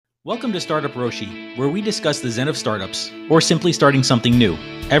Welcome to Startup Roshi, where we discuss the Zen of startups, or simply starting something new.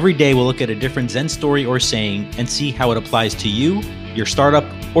 Every day we'll look at a different Zen story or saying and see how it applies to you, your startup,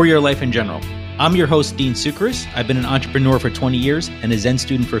 or your life in general. I'm your host, Dean Sucris. I've been an entrepreneur for 20 years and a Zen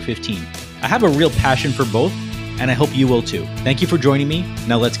student for 15. I have a real passion for both, and I hope you will too. Thank you for joining me.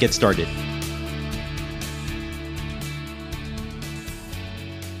 Now let's get started.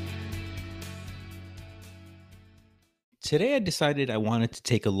 Today I decided I wanted to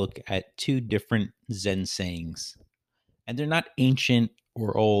take a look at two different Zen sayings. And they're not ancient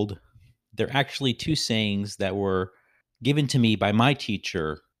or old. They're actually two sayings that were given to me by my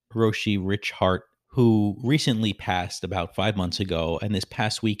teacher, Roshi Rich Hart, who recently passed about 5 months ago. And this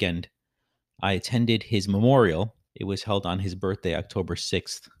past weekend, I attended his memorial. It was held on his birthday, October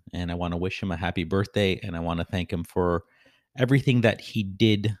 6th. And I want to wish him a happy birthday. And I want to thank him for everything that he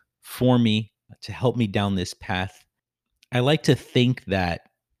did for me to help me down this path. I like to think that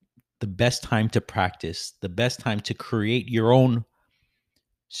the best time to practice, the best time to create your own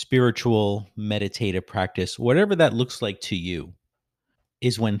spiritual meditative practice, whatever that looks like to you,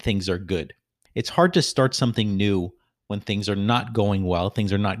 is when things are good. It's hard to start something new when things are not going well,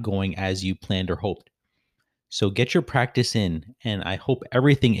 things are not going as you planned or hoped. So get your practice in, and I hope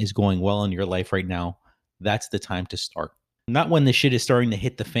everything is going well in your life right now. That's the time to start. Not when the shit is starting to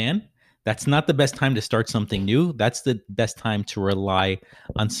hit the fan. That's not the best time to start something new. That's the best time to rely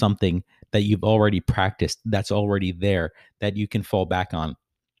on something that you've already practiced, that's already there, that you can fall back on.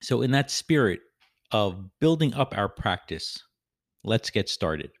 So in that spirit of building up our practice, let's get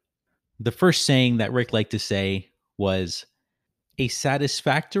started. The first saying that Rick liked to say was, a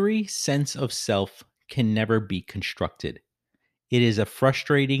satisfactory sense of self can never be constructed. It is a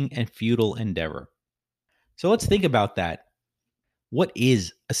frustrating and futile endeavor. So let's think about that. What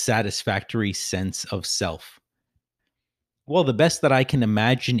is a satisfactory sense of self? Well, the best that I can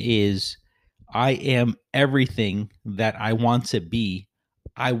imagine is I am everything that I want to be.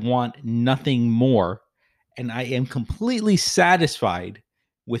 I want nothing more. And I am completely satisfied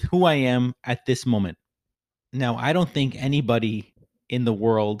with who I am at this moment. Now, I don't think anybody in the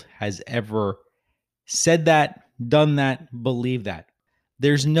world has ever said that, done that, believed that.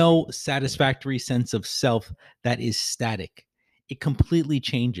 There's no satisfactory sense of self that is static. It completely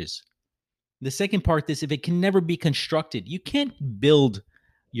changes. The second part is if it can never be constructed, you can't build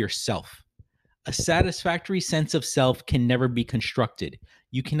yourself. A satisfactory sense of self can never be constructed.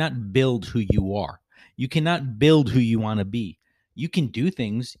 You cannot build who you are. You cannot build who you want to be. You can do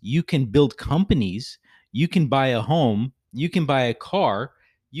things. You can build companies. You can buy a home. You can buy a car.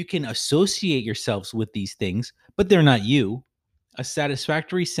 You can associate yourselves with these things, but they're not you. A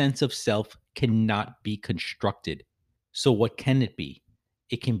satisfactory sense of self cannot be constructed. So what can it be?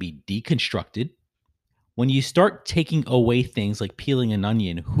 It can be deconstructed. When you start taking away things like peeling an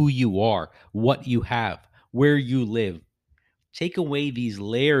onion, who you are, what you have, where you live, take away these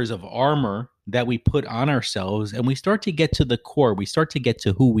layers of armor that we put on ourselves, and we start to get to the core. We start to get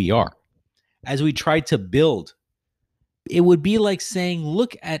to who we are. As we try to build, it would be like saying,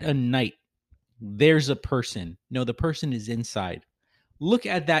 look at a knight. There's a person. No, the person is inside. Look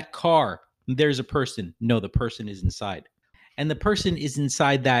at that car. There's a person. No, the person is inside. And the person is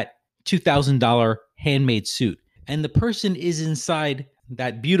inside that $2,000 handmade suit. And the person is inside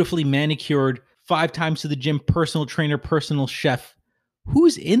that beautifully manicured 5 times to the gym personal trainer, personal chef.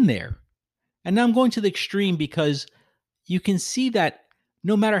 Who's in there? And now I'm going to the extreme because you can see that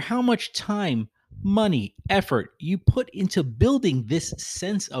no matter how much time, money, effort you put into building this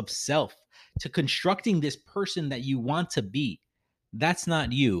sense of self, to constructing this person that you want to be, that's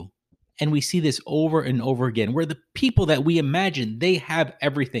not you. And we see this over and over again, where the people that we imagine they have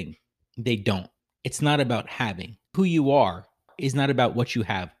everything, they don't. It's not about having. Who you are is not about what you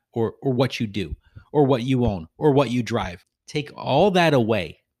have or what you do or what you own or what you drive. Take all that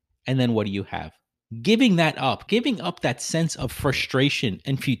away, and then what do you have? Giving up that sense of frustration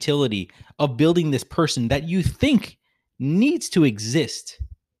and futility of building this person that you think needs to exist.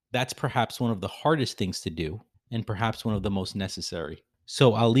 That's perhaps one of the hardest things to do, and perhaps one of the most necessary.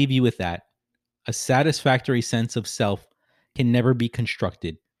 So I'll leave you with that. A satisfactory sense of self can never be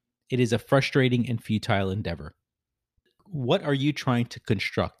constructed. It is a frustrating and futile endeavor. What are you trying to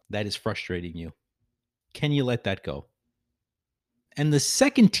construct that is frustrating you? Can you let that go? And the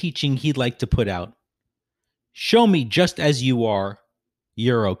second teaching he'd like to put out, show me just as you are,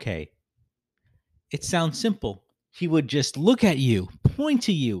 you're okay. It sounds simple. He would just look at you, point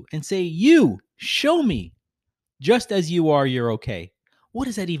to you, and say, you, show me. Just as you are, you're okay. What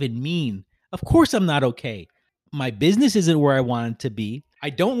does that even mean? Of course I'm not okay. My business isn't where I want it to be. I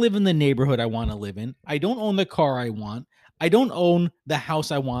don't live in the neighborhood I want to live in. I don't own the car I want. I don't own the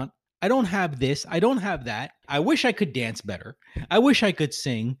house I want. I don't have this. I don't have that. I wish I could dance better. I wish I could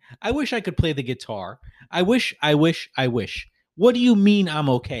sing. I wish I could play the guitar. I wish. What do you mean I'm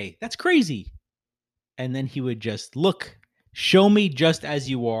okay? That's crazy. And then he would just look, show me just as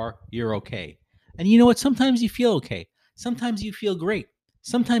you are, you're okay. And you know what? Sometimes you feel okay. Sometimes you feel great.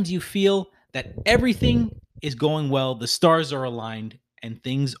 Sometimes you feel that everything is going well, the stars are aligned, and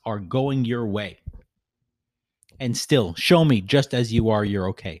things are going your way. And still, show me just as you are, you're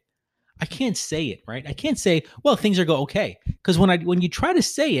okay. I can't say it, right? I can't say, well, things are go okay. Because when you try to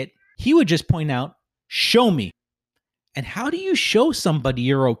say it, he would just point out, show me. And how do you show somebody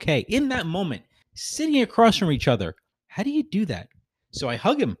you're okay in that moment, sitting across from each other? How do you do that? So I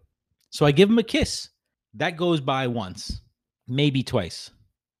hug him. So I give him a kiss. That goes by once, maybe twice,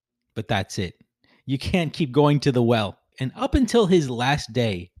 but that's it. You can't keep going to the well. And up until his last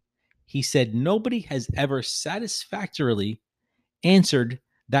day, he said nobody has ever satisfactorily answered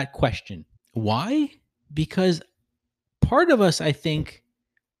that question. Why? Because part of us, I think,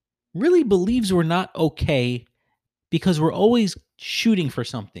 really believes we're not okay because we're always shooting for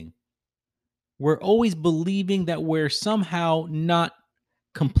something. We're always believing that we're somehow not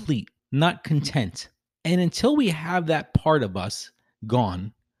complete, not content. And until we have that part of us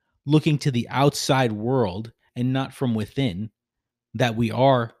gone, looking to the outside world and not from within, that we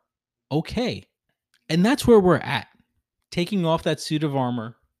are okay. And that's where we're at. Taking off that suit of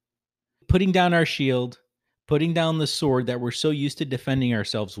armor, putting down our shield, putting down the sword that we're so used to defending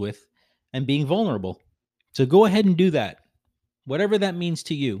ourselves with, and being vulnerable. So go ahead and do that. Whatever that means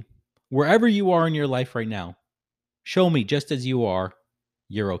to you, wherever you are in your life right now, show me just as you are,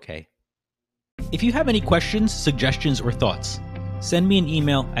 you're okay. If you have any questions, suggestions, or thoughts, send me an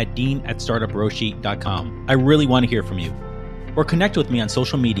email at dean@startuproshi.com. I really want to hear from you. Or connect with me on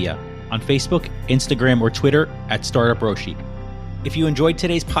social media, on Facebook, Instagram, or Twitter @StartupRoshi. If you enjoyed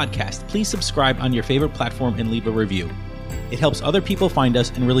today's podcast, please subscribe on your favorite platform and leave a review. It helps other people find us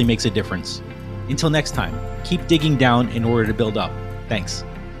and really makes a difference. Until next time, keep digging down in order to build up. Thanks.